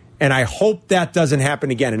 And I hope that doesn't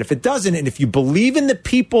happen again. And if it doesn't, and if you believe in the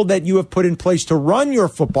people that you have put in place to run your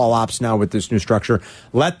football ops now with this new structure,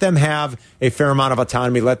 let them have a fair amount of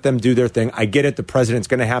autonomy. Let them do their thing. I get it. The president's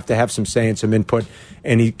going to have some say and some input,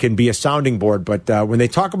 and he can be a sounding board. But when they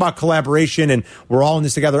talk about collaboration and we're all in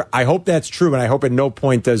this together, I hope that's true. And I hope at no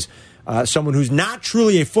point does someone who's not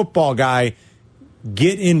truly a football guy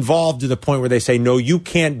get involved to the point where they say, no, you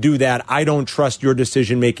can't do that. I don't trust your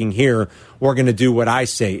decision making here. We're going to do what I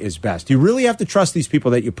say is best. You really have to trust these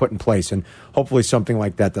people that you put in place, and hopefully something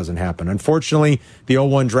like that doesn't happen. Unfortunately, the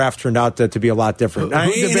 01 draft turned out to be a lot different.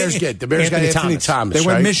 Who did the Bears get? The Bears got Anthony Thomas. They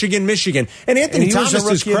went Michigan. And Anthony Thomas,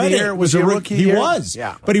 his credit, was a rookie. He was.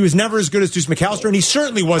 Yeah. But he was never as good as Deuce McAllister, and he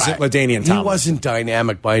certainly wasn't LaDainian Thomas. He wasn't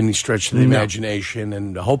dynamic by any stretch of the imagination,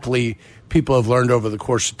 and hopefully people have learned over the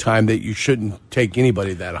course of time that you shouldn't take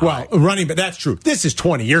anybody that high. Well, running, but that's true. This is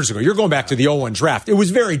 20 years ago. You're going back to the 01 draft. It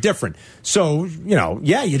was very different. So,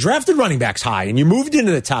 you drafted running backs high, and you moved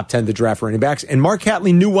into the top 10 to draft running backs, and Mark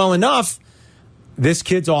Hatley knew well enough, this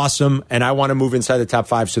kid's awesome, and I want to move inside the top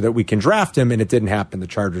 5 so that we can draft him, and it didn't happen. The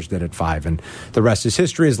Chargers did at 5, and the rest is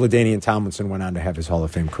history as LaDainian Tomlinson went on to have his Hall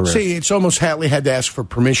of Fame career. See, it's almost Hatley had to ask for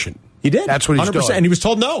permission. He did. That's what he's 100%, doing. And he was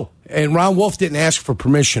told no. And Ron Wolf didn't ask for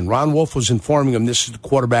permission. Ron Wolf was informing him, this is the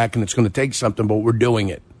quarterback, and it's going to take something, but we're doing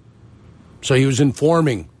it. So he was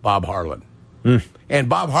informing Bob Harlan. And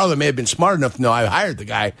Bob Harlan may have been smart enough to know, I hired the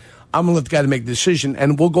guy. I'm going to let the guy make the decision,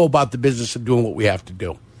 and we'll go about the business of doing what we have to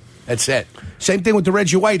do. That's it. Same thing with the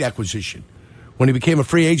Reggie White acquisition. When he became a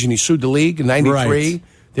free agent, he sued the league in 93. Right.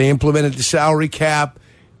 They implemented the salary cap.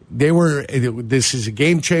 This is a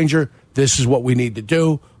game changer. This is what we need to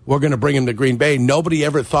do. We're going to bring him to Green Bay. Nobody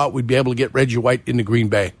ever thought we'd be able to get Reggie White into Green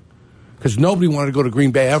Bay because nobody wanted to go to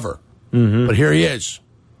Green Bay ever. But here he is.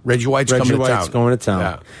 Reggie White's going to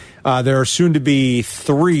town. Yeah. There are soon to be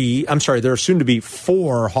 4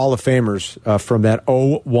 Hall of Famers from that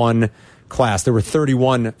 01 class. There were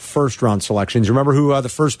 31 first-round selections. Remember who the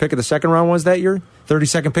first pick of the second round was that year?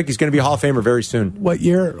 32nd pick. He's going to be a Hall of Famer very soon. What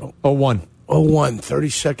year? 01.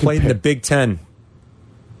 32nd Played pick. in the Big Ten.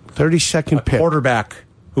 32nd pick. Quarterback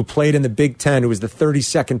who played in the Big Ten, who was the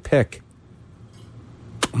 32nd pick.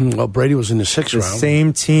 Well, Brady was in the 6th round. The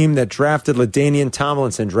same team that drafted LaDainian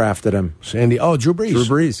Tomlinson drafted him. Drew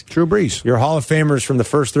Brees. Your Hall of Famers from the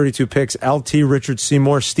first 32 picks, LT, Richard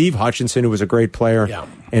Seymour, Steve Hutchinson, who was a great player,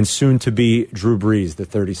 and soon to be Drew Brees, the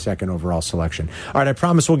 32nd overall selection. All right, I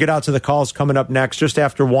promise we'll get out to the calls coming up next. Just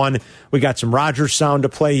after 1, we got some Rodgers sound to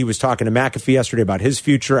play. He was talking to McAfee yesterday about his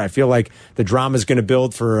future. I feel like the drama is going to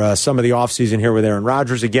build for some of the offseason here with Aaron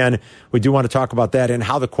Rodgers. Again, we do want to talk about that and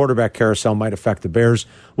how the quarterback carousel might affect the Bears.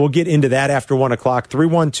 We'll get into that after 1 o'clock.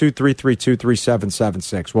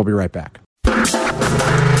 312-332-3776. We'll be right back.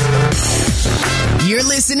 You're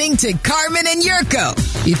listening to Carmen and Yurko.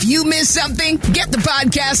 If you missed something, get the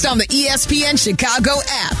podcast on the ESPN Chicago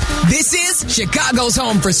app. This is Chicago's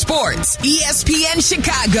home for sports. ESPN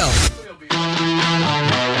Chicago.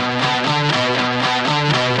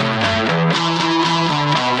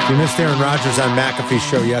 If you missed Aaron Rodgers on McAfee's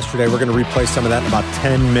show yesterday, we're going to replay some of that in about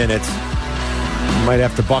 10 minutes. Might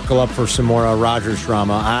have to buckle up for some more Rodgers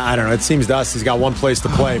drama. I don't know. It seems to us he's got one place to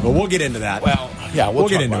play, but we'll get into that. Well, yeah, we'll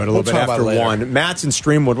get into it a little bit after 1. Matt's in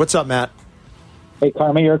Streamwood. What's up, Matt? Hey,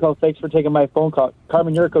 Carmen Yurko. Thanks for taking my phone call.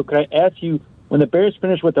 Carmen Yurko, could I ask you, when the Bears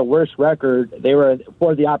finished with the worst record, they were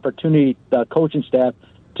for the opportunity, the coaching staff,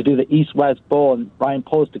 to do the East-West Bowl, and Ryan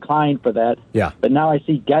Post declined for that. Yeah. But now I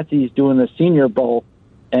see Getsy's doing the Senior Bowl,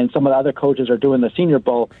 and some of the other coaches are doing the Senior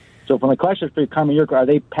Bowl. So for my question for you, Carmen Yurko, are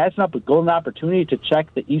they passing up a golden opportunity to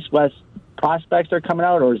check the East-West prospects that are coming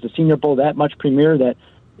out, or is the Senior Bowl that much premier that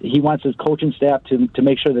he wants his coaching staff to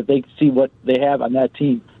make sure that they see what they have on that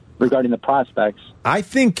team regarding the prospects? I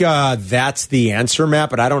think that's the answer, Matt,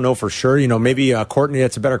 but I don't know for sure. Maybe Courtney,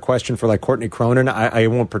 that's a better question for Courtney Cronin. I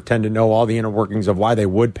won't pretend to know all the inner workings of why they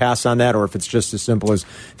would pass on that, or if it's just as simple as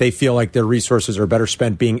they feel like their resources are better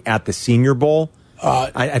spent being at the Senior Bowl.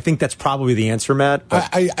 I think that's probably the answer, Matt.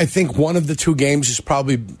 I think one of the two games is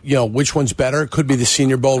probably, which one's better. It could be the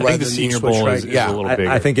Senior Bowl rather than the Senior Bowl. Right? Is a little bigger.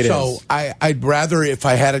 I think it is. So I'd rather, if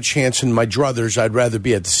I had a chance in my druthers, I'd rather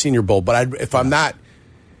be at the Senior Bowl. But if I'm not,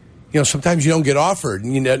 sometimes you don't get offered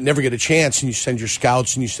and you never get a chance, and you send your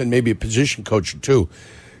scouts and you send maybe a position coach or two.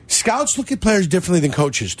 Scouts look at players differently than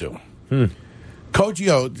coaches do. Coach,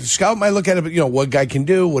 the scout might look at it, but what a guy can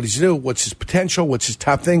do, what he's do, what's his potential, what's his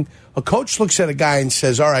top thing. A coach looks at a guy and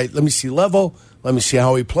says, all right, let me see level, let me see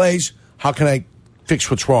how he plays. How can I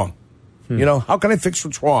fix what's wrong? How can I fix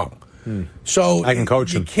what's wrong? So I can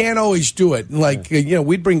coach him. You can't always do it.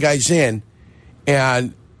 We'd bring guys in,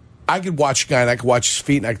 and I could watch a guy, and I could watch his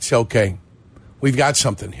feet, and I could say, okay, we've got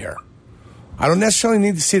something here. I don't necessarily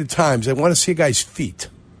need to see the times. I want to see a guy's feet.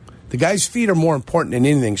 The guy's feet are more important than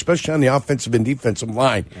anything, especially on the offensive and defensive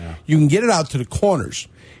line. Yeah. You can get it out to the corners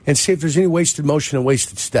and see if there's any wasted motion and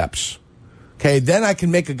wasted steps. Okay, then I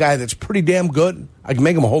can make a guy that's pretty damn good, I can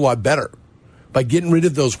make him a whole lot better by getting rid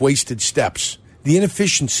of those wasted steps, the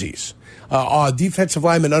inefficiencies, defensive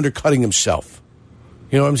lineman undercutting himself.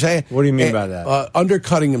 You know what I'm saying? What do you mean by that?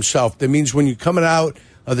 Undercutting himself. That means when you're coming out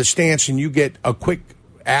of the stance and you get a quick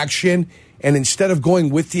action, and instead of going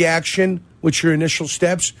with the action, with your initial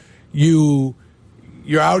steps, you're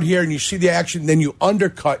out here and you see the action, then you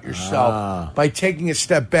undercut yourself by taking a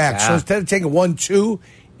step back. Yeah. So instead of taking 1-2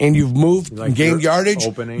 and you've moved and gained yardage,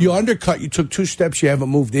 you undercut. You took 2 steps, you haven't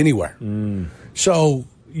moved anywhere. So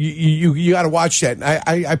you got to watch that. And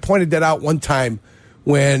I pointed that out one time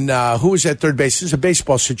when who was at third base? This is a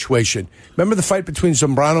baseball situation. Remember the fight between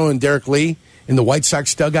Zambrano and Derek Lee in the White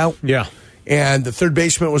Sox dugout? Yeah. And the third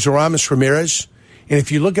baseman was Aramis Ramirez. And if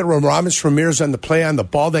you look at Aramis Ramirez on the play on the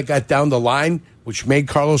ball that got down the line, which made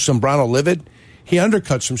Carlos Zambrano livid, he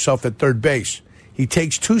undercuts himself at third base. He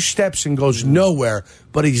takes 2 steps and goes nowhere,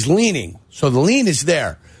 but he's leaning. So the lean is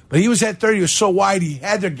there. But he was at third. He was so wide, he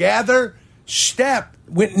had to gather, step,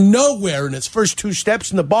 went nowhere in his first 2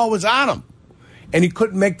 steps, and the ball was on him. And he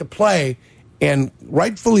couldn't make the play. And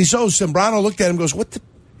rightfully so, Zambrano looked at him and goes, what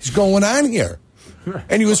is going on here?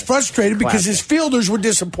 And he was frustrated because his fielders were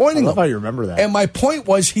disappointing him. I love how you remember that. And my point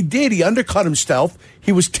was he undercut himself.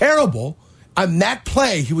 He was terrible. On that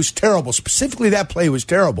play, he was terrible. Specifically, that play was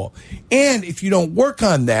terrible. And if you don't work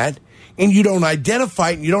on that and you don't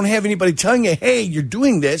identify it and you don't have anybody telling you, hey, you're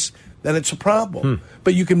doing this, then it's a problem.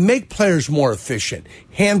 But you can make players more efficient.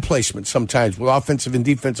 Hand placement sometimes with offensive and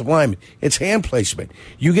defensive linemen. It's hand placement.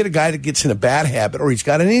 You get a guy that gets in a bad habit or he's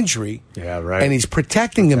got an injury and he's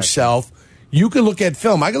protecting himself. You can look at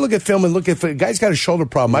film. I can look at film and look at the guy's got a shoulder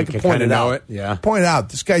problem. I can point it out. Yeah. Point out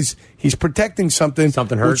this he's protecting something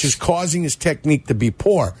hurts, which is causing his technique to be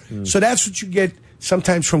poor. So that's what you get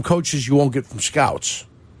sometimes from coaches you won't get from scouts.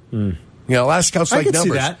 A lot of scouts like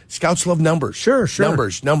numbers. Scouts love numbers. Sure.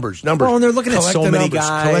 Numbers. Oh, and they're looking at so many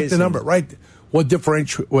guys. Collect the number, right? What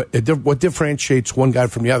differentiates one guy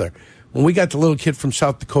from the other? When we got the little kid from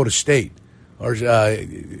South Dakota State, or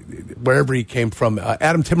wherever he came from,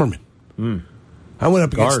 Adam Timmerman. I went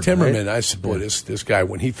up against Timmerman. Right? I said, boy, this guy,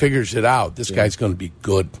 when he figures it out, this guy's going to be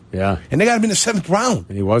good. Yeah. And they got him in the 7th round.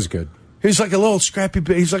 And he was good. He's like a little scrappy,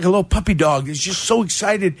 he's like a little puppy dog. He's just so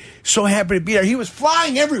excited, so happy to be there. He was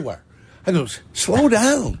flying everywhere. I goes, slow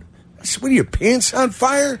down. I said, what are your pants on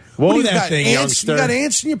fire? Whoa, what that thing, youngster. You got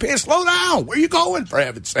ants in your pants? Slow down. Where are you going, for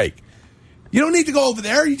heaven's sake? You don't need to go over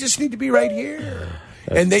there. You just need to be right here.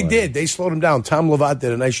 And they did. They slowed him down. Tom Lovat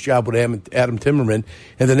did a nice job with Adam Timmerman.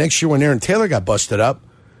 And the next year when Aaron Taylor got busted up,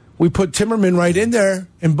 we put Timmerman right in there,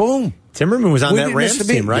 and boom. Timmerman was on that Rams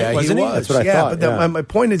team, right? Yeah, Wasn't he was. That's what I thought. But my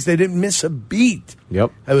point is they didn't miss a beat.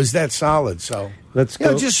 Yep. It was that solid. So let's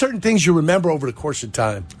go. Just certain things you remember over the course of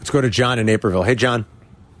time. Let's go to John in Naperville. Hey, John.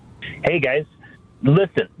 Hey, guys.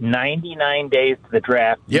 Listen, 99 days to the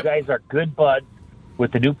draft. Yep. You guys are good buds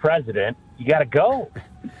with the new president. You got to go.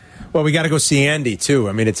 Well, we got to go see Andy, too.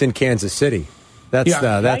 I mean, it's in Kansas City. That's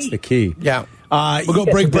the key. Yeah. We'll go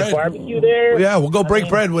break bread. Barbecue there. Yeah, we'll go break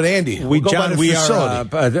bread with Andy. The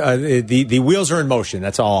wheels are in motion.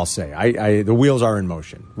 That's all I'll say. The wheels are in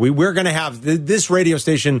motion. We're going to have this radio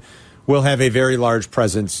station will have a very large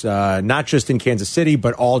presence, not just in Kansas City,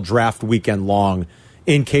 but all draft weekend long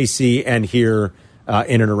in KC and here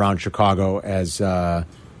in and around Chicago as the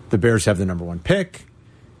Bears have the number 1 pick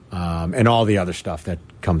and all the other stuff that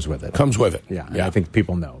comes with it. Yeah. I think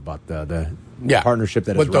people know about the partnership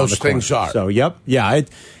that is what those things are. So,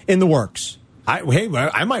 in the works.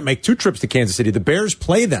 I might make 2 trips to Kansas City. The Bears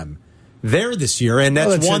play them there this year, and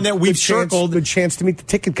that's one that we've circled. Good chance to meet the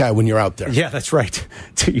ticket guy when you're out there. Yeah, that's right.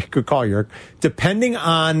 You could call Yerk. Depending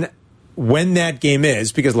on when that game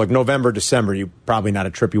is, because look, November, December, probably not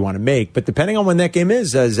a trip you want to make, but depending on when that game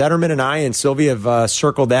is, Zetterman and I and Sylvia have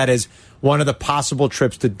circled that as one of the possible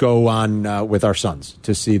trips to go on with our sons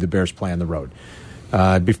to see the Bears play on the road.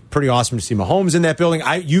 It'd be pretty awesome to see Mahomes in that building.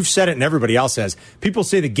 You've said it and everybody else has. People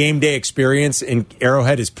say the game day experience in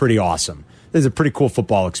Arrowhead is pretty awesome. It's a pretty cool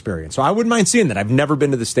football experience. So I wouldn't mind seeing that. I've never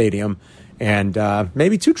been to the stadium. And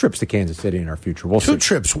maybe 2 trips to Kansas City in our future. We'll see. 2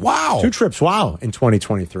 trips, wow. 2 trips, wow, in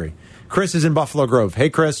 2023. Chris is in Buffalo Grove. Hey,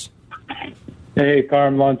 Chris. Hey,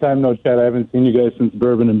 Carm, long time no chat. I haven't seen you guys since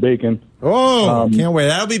Bourbon and Bacon. Oh, can't wait.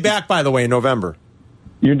 That'll be back, by the way, in November.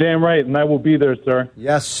 You're damn right, and I will be there, sir.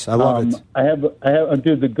 Yes, I love it. I have,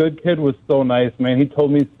 dude. The good kid was so nice, man. He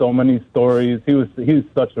told me so many stories. He's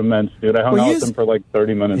such a mensch, dude. I hung out with him for like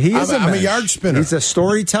 30 minutes. I'm a yard spinner. He's a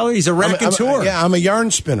storyteller. He's a raconteur. I'm a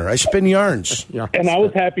yarn spinner. I spin yarns. And I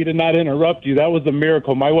was happy to not interrupt you. That was a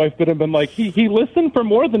miracle. My wife could have been like, he listened for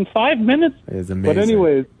more than 5 minutes. It's amazing. But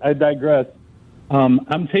anyways, I digress.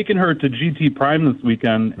 I'm taking her to GT Prime this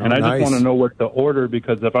weekend, and I just want to know what to order,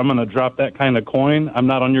 because if I'm going to drop that kind of coin, I'm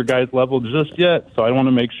not on your guys' level just yet, so I want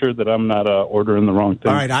to make sure that I'm not ordering the wrong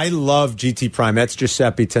thing. All right, I love GT Prime. That's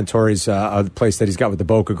Giuseppe Tentori's place that he's got with the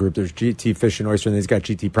Boca Group. There's GT Fish and Oyster, and he's got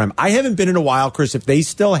GT Prime. I haven't been in a while, Chris. If they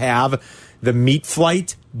still have the meat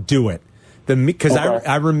flight, do it. Because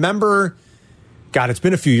I remember... God, it's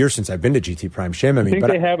been a few years since I've been to GT Prime. Shame on me. I think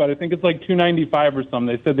they have it. I think it's like $2.95 or something.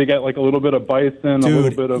 They said they got like a little bit of bison, a little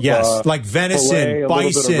bit of like venison, filet,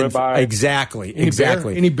 bison. Exactly.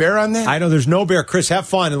 Any bear on that? I know there's no bear. Chris, have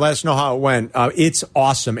fun and let us know how it went. It's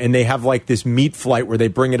awesome, and they have like this meat flight where they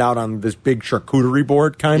bring it out on this big charcuterie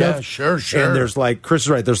board, kind of. Yeah, sure. And there's like Chris is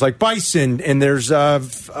right. There's like bison, and there's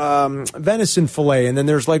venison fillet, and then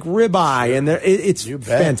there's like ribeye, and it's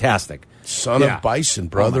fantastic. Son of Bison,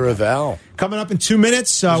 brother of Al. Coming up in 2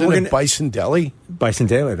 minutes, we're going to Bison Deli. Bison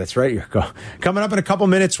Deli, that's right. Coming up in a couple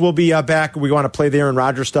minutes, we'll be back. We want to play the Aaron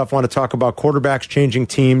Rodgers stuff. Want to talk about quarterbacks changing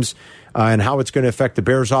teams and how it's going to affect the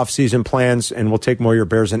Bears' offseason plans. And we'll take more of your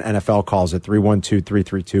Bears and NFL calls at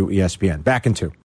 312-332-ESPN. Back in 2.